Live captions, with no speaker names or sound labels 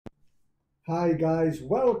Hi guys,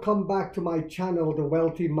 welcome back to my channel, The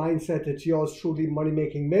Wealthy Mindset. It's yours truly, Money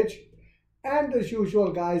Making Mitch. And as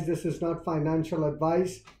usual guys, this is not financial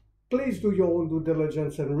advice. Please do your own due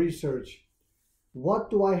diligence and research. What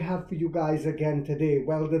do I have for you guys again today?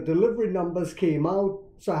 Well, the delivery numbers came out,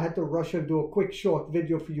 so I had to rush and do a quick short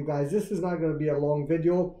video for you guys. This is not going to be a long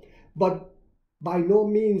video, but by no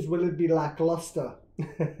means will it be lackluster.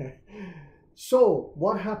 So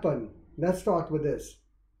what happened? Let's start with this.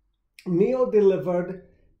 NIO delivered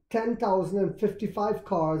 10,055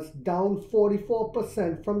 cars, down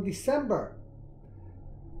 44% from December.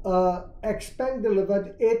 XPeng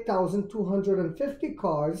delivered 8,250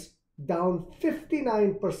 cars, down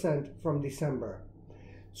 59% from December.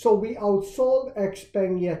 So we outsold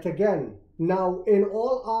XPeng yet again. Now, in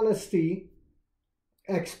all honesty,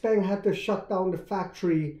 XPeng had to shut down the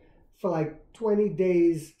factory for like 20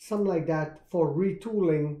 days, something like that, for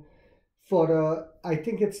retooling for the, I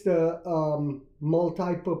think it's the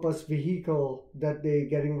multi-purpose vehicle that they're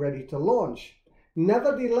getting ready to launch.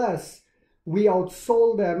 Nevertheless, we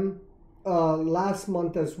outsold them last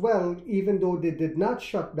month as well, even though they did not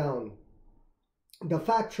shut down the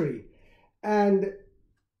factory. And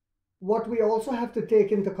what we also have to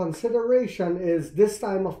take into consideration is this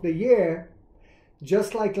time of the year,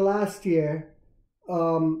 just like last year,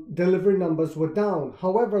 delivery numbers were down.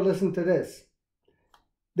 However, listen to this.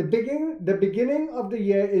 The beginning of the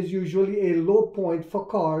year is usually a low point for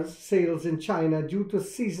cars sales in China due to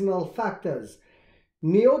seasonal factors.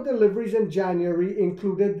 NIO deliveries in January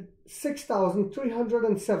included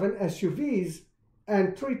 6,307 SUVs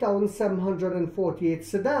and 3,748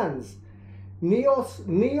 sedans.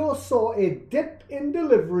 NIO saw a dip in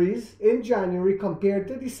deliveries in January compared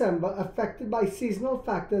to December, affected by seasonal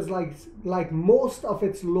factors like most of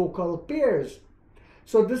its local peers.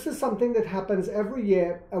 So this is something that happens every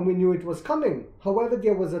year, and we knew it was coming. However,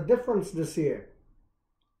 there was a difference this year.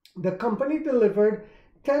 The company delivered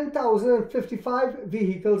 10,055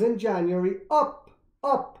 vehicles in January, up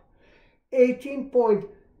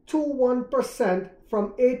 18.21%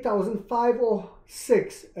 from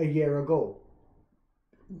 8,506 a year ago.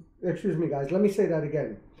 Excuse me, guys. Let me say that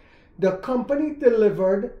again. The company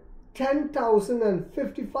delivered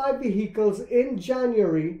 10,055 vehicles in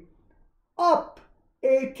January, up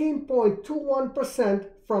 18.21%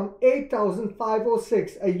 from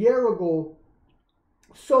 8,506 a year ago.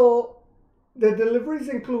 So the deliveries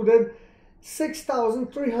included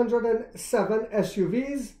 6,307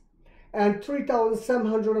 SUVs and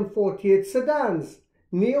 3,748 sedans.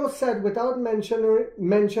 NIO said without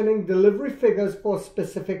mentioning delivery figures for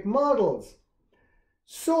specific models.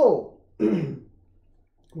 So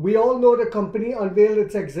we all know the company unveiled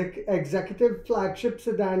its executive flagship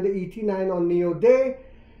sedan, the ET9, on NIO Day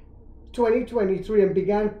 2023 and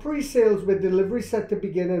began pre-sales with delivery set to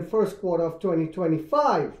begin in first quarter of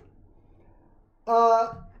 2025.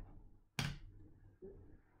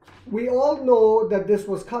 We all know that this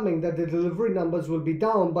was coming, that the delivery numbers will be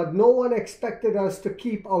down, but no one expected us to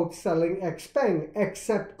keep outselling XPeng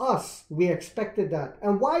except us. We expected that.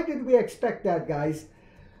 And why did we expect that, guys?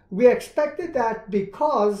 We expected that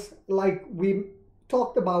because, like we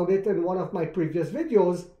talked about it in one of my previous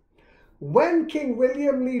videos, when King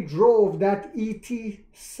William Lee drove that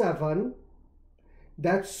ET7,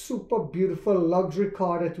 that super beautiful luxury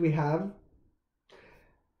car that we have,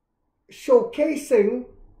 showcasing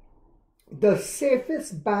the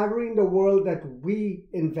safest battery in the world that we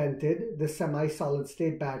invented, the semi-solid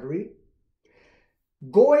state battery,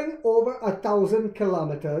 going over 1,000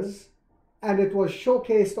 kilometers, and it was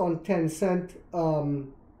showcased on Tencent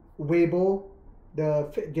Weibo,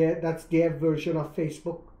 that's their version of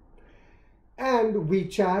Facebook, and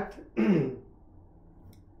WeChat,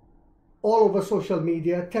 all over social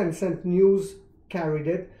media. Tencent News carried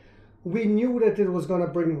it. We knew that it was going to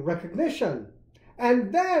bring recognition.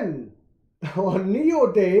 And then on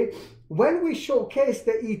NIO Day, when we showcased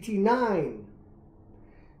the ET9,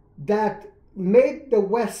 that made the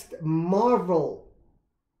West marvel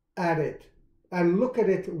at it and look at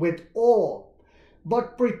it with awe,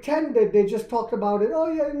 but pretended they just talked about it. Oh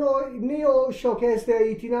yeah, you know, NIO showcased their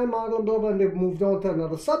ET9 model and blah blah, and they moved on to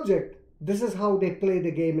another subject. This is how they play the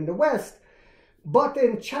game in the West. But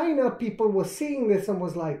in China, people were seeing this and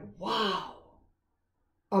was like, wow,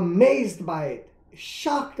 amazed by it,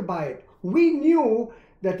 shocked by it. We knew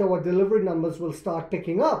that our delivery numbers will start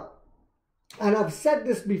picking up. And I've said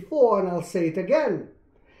this before and I'll say it again.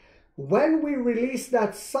 When we release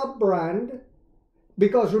that sub-brand,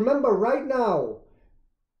 because remember right now,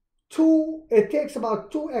 it takes about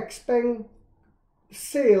 2 XPeng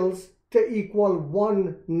sales to equal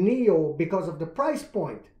 1 NIO because of the price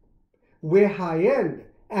point. We're high end.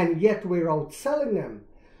 and yet we're outselling them.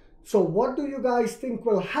 So what do you guys think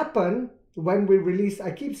will happen when we release,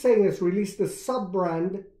 I keep saying it's release the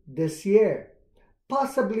sub-brand this year,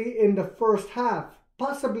 possibly in the first half,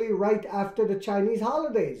 possibly right after the Chinese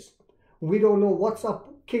holidays. We don't know what's up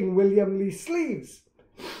King William Lee's sleeves.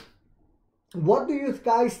 What do you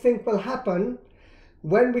guys think will happen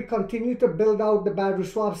when we continue to build out the battery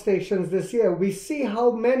swap stations this year? We see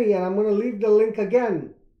how many, and I'm going to leave the link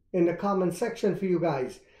again in the comment section for you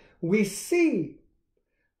guys. We see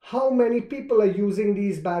how many people are using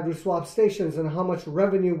these battery swap stations and how much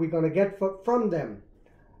revenue we're going to get from them.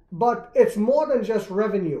 But it's more than just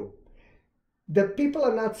revenue. The people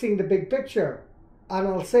are not seeing the big picture. And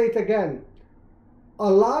I'll say it again. A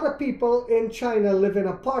lot of people in China live in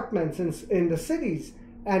apartments in the cities,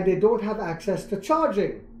 and they don't have access to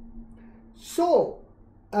charging. So,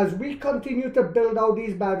 as we continue to build out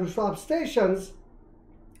these battery swap stations,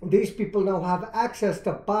 these people now have access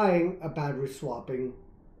to buying a battery swapping,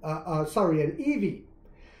 an EV.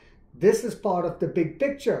 This is part of the big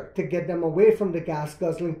picture to get them away from the gas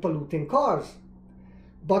guzzling, polluting cars.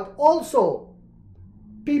 But also,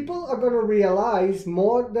 people are going to realize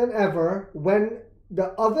more than ever when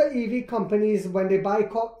the other EV companies, when they buy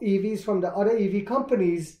EVs from the other EV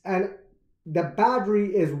companies and the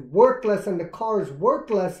battery is worthless and the car is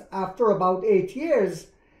worthless after about 8 years,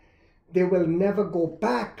 they will never go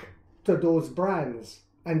back to those brands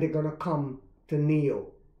and they're going to come to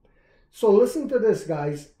NIO. So listen to this,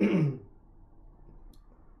 guys. NIO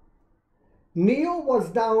was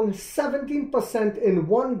down 17% in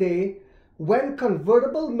one day when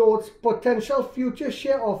convertible notes potential future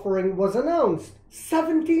share offering was announced.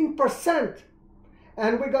 17%.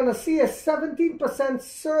 And we're going to see a 17%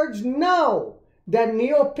 surge now that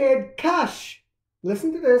NIO paid cash,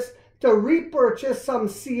 listen to this, to repurchase some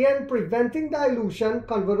CN preventing dilution,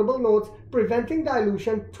 convertible notes, preventing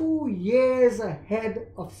dilution 2 years ahead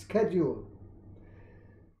of schedule.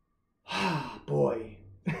 Ah, boy.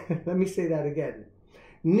 Let me say that again.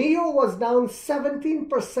 NIO was down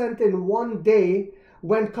 17% in one day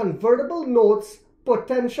when convertible notes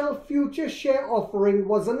potential future share offering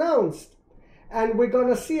was announced. And we're going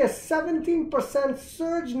to see a 17%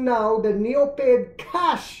 surge now that NIO paid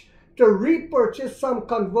cash to repurchase some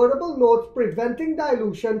convertible notes preventing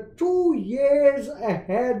dilution 2 years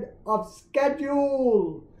ahead of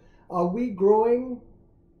schedule. Are we growing?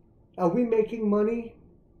 Are we making money?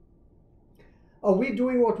 Are we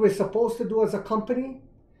doing what we're supposed to do as a company?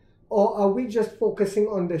 Or are we just focusing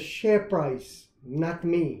on the share price? Not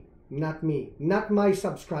me, not me, not my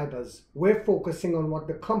subscribers. We're focusing on what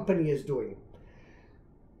the company is doing.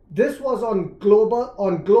 This was on Globe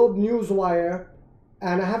Newswire,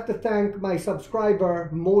 and I have to thank my subscriber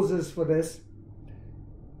Moses for this.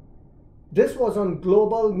 This was on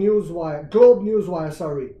Globe Newswire.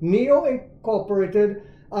 NIO Incorporated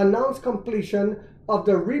announced completion of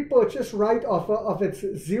the repurchase right offer of its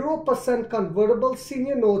 0% convertible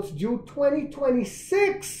senior notes due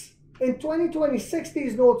 2026. In 2026,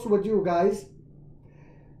 these notes were due, guys.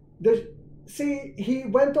 See, he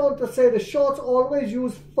went on to say the shorts always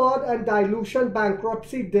use FUD and dilution,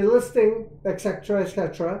 bankruptcy, delisting, etc.,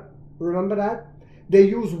 etc. Remember that? They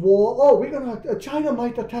use war. Oh, China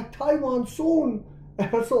might attack Taiwan soon.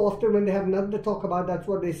 So often when they have nothing to talk about, that's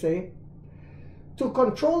what they say. To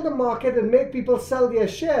control the market and make people sell their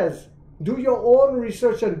shares. Do your own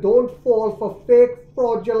research and don't fall for fake,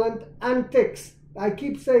 fraudulent antics. I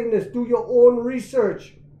keep saying this, do your own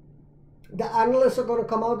research. The analysts are going to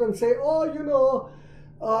come out and say, oh,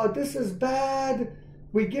 this is bad.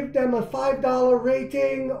 We give them a $5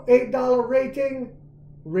 rating, $8 rating.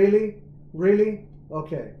 Really? Really?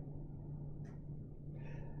 Okay.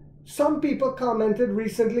 Some people commented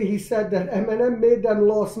recently, he said that M&M made them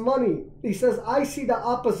lose money. He says, I see the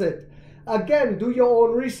opposite. Again, do your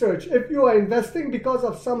own research. If you are investing because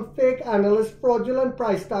of some fake analyst, fraudulent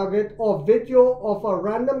price target, or video of a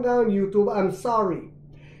random guy on YouTube, I'm sorry.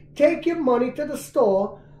 Take your money to the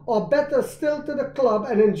store, or better still to the club,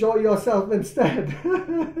 and enjoy yourself instead.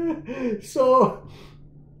 So,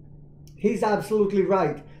 he's absolutely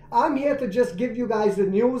right. I'm here to just give you guys the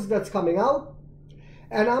news that's coming out,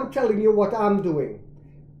 and I'm telling you what I'm doing.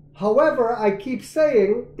 However, I keep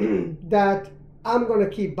saying that I'm going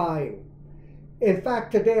to keep buying. In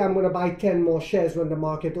fact, today I'm going to buy 10 more shares when the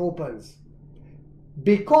market opens.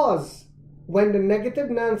 Because when the negative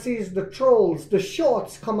Nancy's, the trolls, the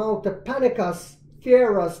shorts come out to panic us,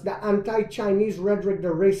 fear us, the anti-Chinese rhetoric, the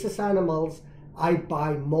racist animals, I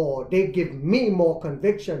buy more. They give me more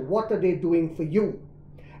conviction. What are they doing for you?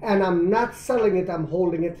 And I'm not selling it, I'm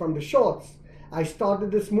holding it from the shorts. I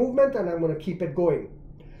started this movement and I'm going to keep it going.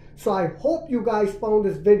 So I hope you guys found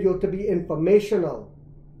this video to be informational,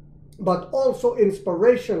 but also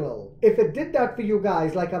inspirational. If it did that for you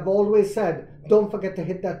guys, like I've always said, don't forget to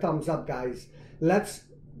hit that thumbs up, guys.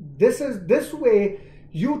 This way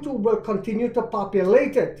YouTube will continue to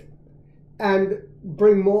populate it and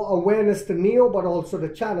bring more awareness to Neo, but also the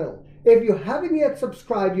channel. If you haven't yet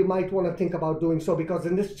subscribed, you might want to think about doing so, because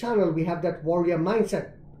in this channel we have that warrior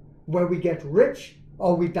mindset where we get rich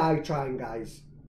or we die trying, guys.